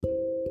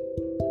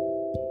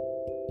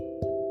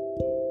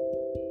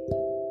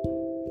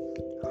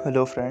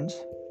Hello friends,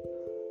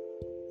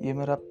 ये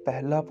मेरा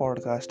पहला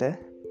पॉडकास्ट है।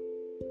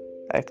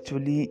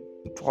 एक्चुअली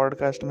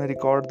पॉडकास्ट में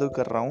रिकॉर्ड तो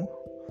कर रहा हूँ,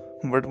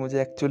 बट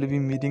मुझे एक्चुअली भी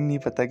मीनिंग नहीं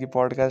पता कि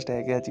पॉडकास्ट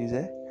है क्या चीज़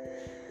है।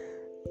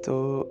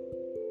 तो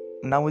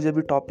ना मुझे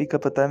अभी टॉपिक का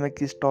पता है मैं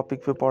किस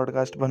टॉपिक पे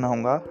पॉडकास्ट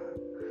बनाऊँगा।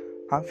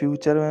 हाँ,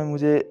 फ्यूचर में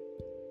मुझे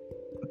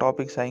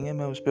टॉपिक्स आएंगे,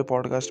 मैं उस पर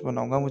पॉडकास्ट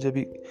बनाऊँगा। मुझे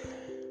भी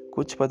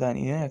कुछ पता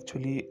नहीं है।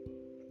 एक्चुअली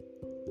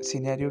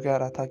सिनेरियो क्या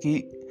रहा था कि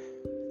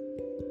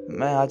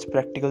मैं आज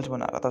प्रैक्टिकल्स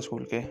बना रहा था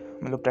स्कूल के,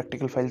 मतलब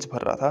प्रैक्टिकल फाइल्स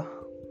भर रहा था,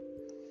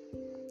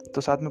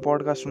 तो साथ में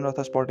पॉडकास्ट सुन रहा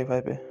था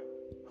स्पॉटिफाई पे।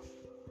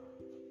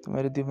 तो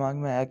मेरे दिमाग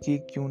में आया कि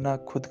क्यों ना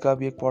खुद का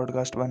भी एक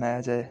पॉडकास्ट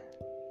बनाया जाए,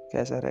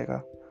 कैसा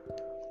रहेगा।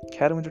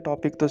 खैर, मुझे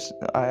टॉपिक तो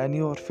आया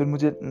नहीं, और फिर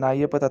मुझे ना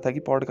ये पता था कि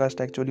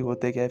पॉडकास्ट एक्चुअली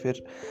होते क्या है।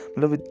 फिर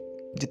मतलब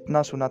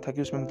जितना सुना था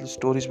कि उसमें मतलब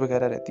स्टोरीज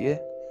वगैरह रहती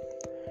है।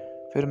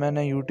 फिर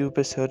मैंने यूट्यूब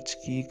पे सर्च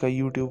की, कई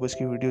यूट्यूबर्स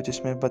की वीडियो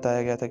जिसमें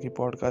बताया गया था कि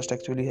पॉडकास्ट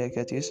एक्चुअली है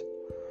क्या चीज़।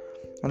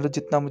 मतलब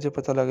जितना मुझे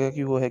पता लगा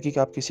कि वो है कि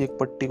आप किसी एक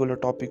पर्टिकुलर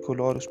टॉपिक को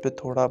लो और उस पर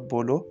थोड़ा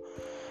बोलो,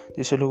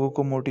 जिससे लोगों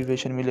को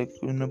मोटिवेशन मिले,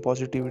 उनमें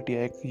पॉजिटिविटी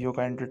आए, किसी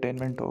का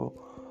एंटरटेनमेंट हो,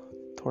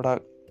 थोड़ा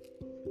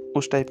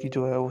उस टाइप की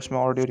जो है उसमें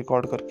ऑडियो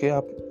रिकॉर्ड करके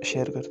आप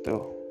शेयर करते हो।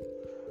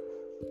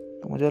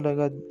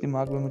 तो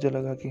दिमाग में मुझे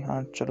लगा कि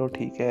हाँ चलो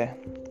ठीक है,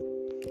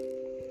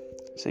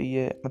 सही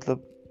है।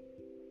 मतलब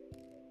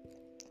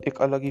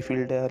एक अलग ही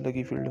फील्ड है, अलग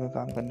ही फील्ड में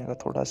काम करने का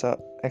थोड़ा सा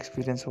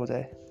एक्सपीरियंस हो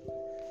जाए,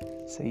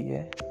 सही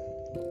है।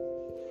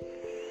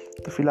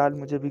 तो फिलहाल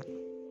मुझे भी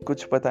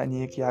कुछ पता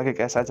नहीं है कि आगे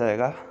कैसा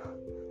जाएगा।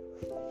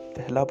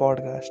 पहला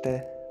पॉडकास्ट है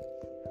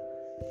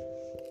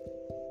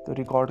तो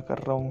रिकॉर्ड कर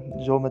रहा हूँ,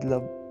 जो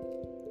मतलब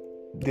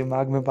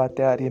दिमाग में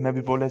बातें आ रही है मैं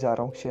भी बोले जा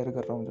रहा हूँ, शेयर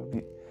कर रहा हूँ।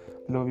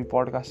 जो भी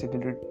पॉडकास्ट से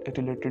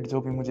रिलेटेड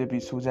जो भी मुझे भी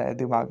सूझा है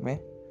दिमाग में,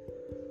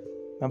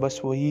 मैं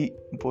बस वही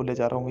बोले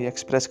जा रहा हूँ, वही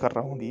एक्सप्रेस कर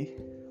रहा हूँ भी।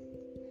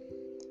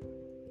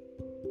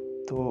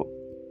 तो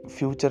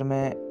फ्यूचर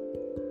में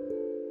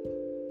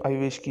आई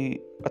विश की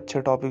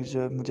अच्छे टॉपिक्स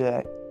जो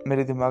मुझे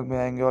मेरे दिमाग में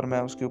आएंगे और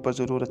मैं उसके ऊपर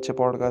ज़रूर अच्छे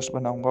पॉडकास्ट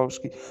बनाऊंगा,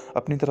 उसकी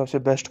अपनी तरफ से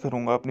बेस्ट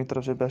करूंगा, अपनी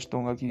तरफ से बेस्ट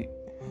दूंगा कि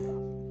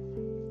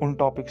उन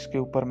टॉपिक्स के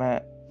ऊपर मैं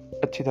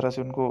अच्छी तरह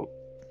से उनको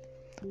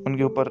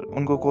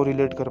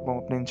कोरिलेट कर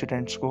पाऊँ अपने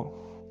इंसिडेंट्स को।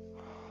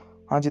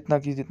 हाँ, जितना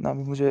भी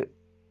मुझे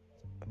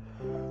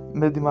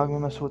मेरे दिमाग में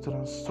मैं सोच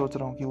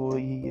रहा हूँ कि वो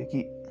यही है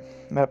कि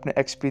मैं अपने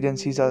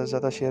एक्सपीरियंस ही ज़्यादा से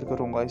ज़्यादा शेयर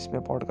करूँगा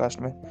इसमें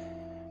पॉडकास्ट में।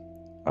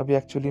 अभी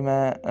एक्चुअली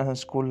मैं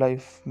स्कूल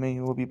लाइफ में ही,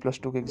 वो भी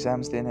 +2 के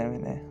एग्ज़ाम्स देने हैं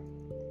मैंने।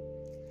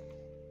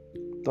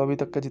 तो अभी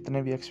तक के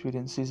जितने भी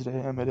एक्सपीरियंसेस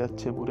रहे हैं मेरे,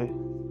 अच्छे बुरे,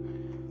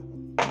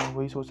 मैं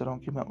वही सोच रहा हूँ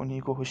कि मैं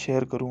उन्हीं को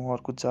शेयर करूँ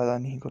और कुछ ज़्यादा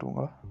नहीं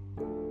करूँगा।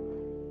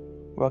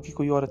 बाकी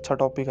कोई और अच्छा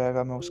टॉपिक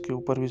आएगा मैं उसके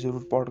ऊपर भी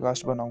ज़रूर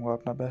पॉडकास्ट बनाऊँगा,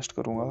 अपना बेस्ट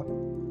करूँगा।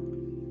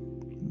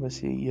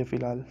 बस यही है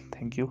फ़िलहाल।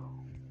 Thank you.